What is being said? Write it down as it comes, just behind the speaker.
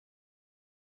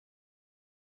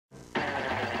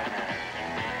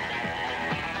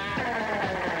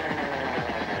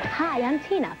Hi, I'm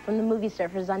Tina from the Movie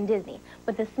Surfers on Disney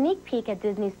with a sneak peek at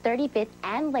Disney's 35th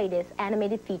and latest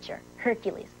animated feature,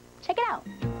 Hercules. Check it out.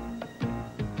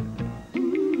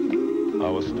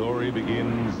 Our story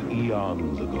begins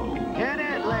eons ago. Hit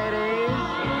it, ladies!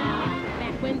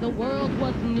 Back when the world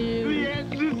was new. Yes,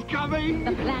 it's coming!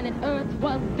 The planet Earth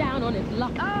was down on its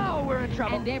luck. Oh, we're in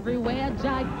trouble. And everywhere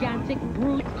gigantic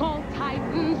brutes called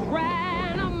Titans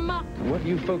ran amok. What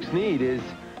you folks need is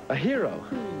a hero.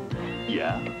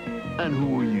 Yeah? And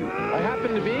who are you? I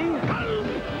happen to be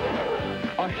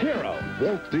a hero.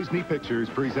 Walt Disney Pictures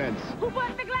presents Who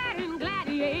was the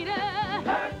gladiator?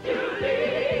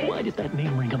 Hercules! Why does that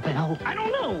name ring a bell? I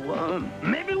don't know.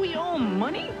 Maybe we owe him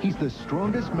money? He's the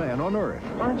strongest man on Earth.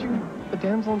 Aren't you a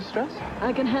damsel in distress?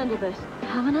 I can handle this.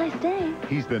 Have a nice day.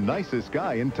 He's the nicest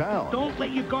guy in town. Don't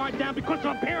let your guard down because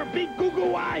of a pair of big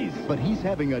goo-goo eyes. But he's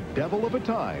having a devil of a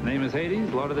time. Name is Hades,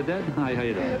 Lord of the Dead. Hi, how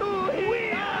you doing?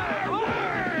 We are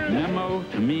Memo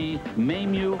to me,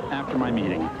 maim you after my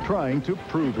meeting. Trying to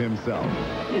prove himself.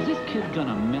 Is this kid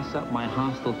gonna mess up my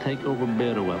hostile takeover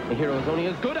bid or what? A hero is only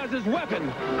as good as his weapon.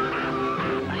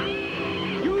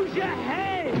 Use your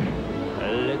head!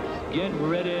 Let's get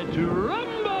ready to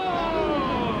rumble!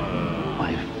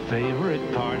 My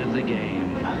favorite part of the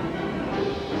game.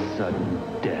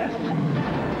 Sudden death.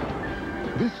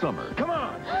 This summer, Come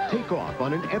on! take off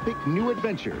on an epic new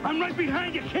adventure I'm right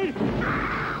behind you, kid!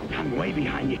 I'm way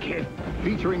behind you, kid.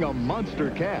 featuring a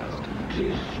monster cast,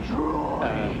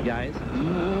 Guys,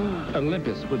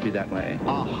 Olympus would be that way. a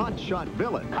hotshot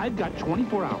villain, I've got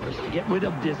 24 hours to get rid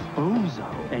of this bozo.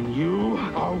 And you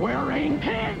are wearing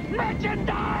his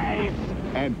merchandise!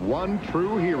 and one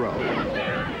true hero.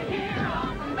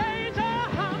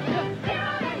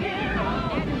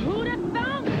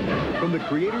 From the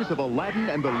creators of Aladdin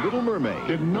and the Little Mermaid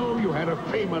Didn't know you had a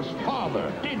famous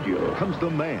father, did you? comes the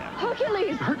man,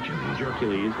 Hercules!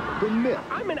 Hercules. the myth,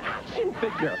 I'm an action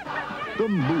figure. the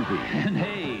movie, And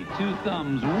hey, two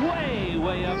thumbs way,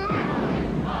 way up.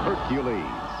 Hercules.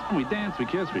 We dance, we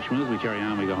kiss, we schmooze, we carry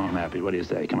on, we go home happy. What do you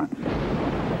say? Come on.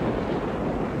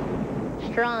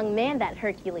 Strong man, that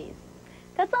Hercules.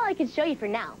 That's all I can show you for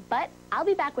now, but I'll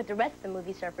be back with the rest of the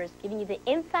Movie Surfers giving you the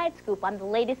inside scoop on the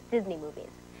latest Disney movies.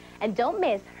 And don't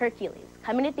miss Hercules,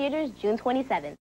 coming to theaters June 27th.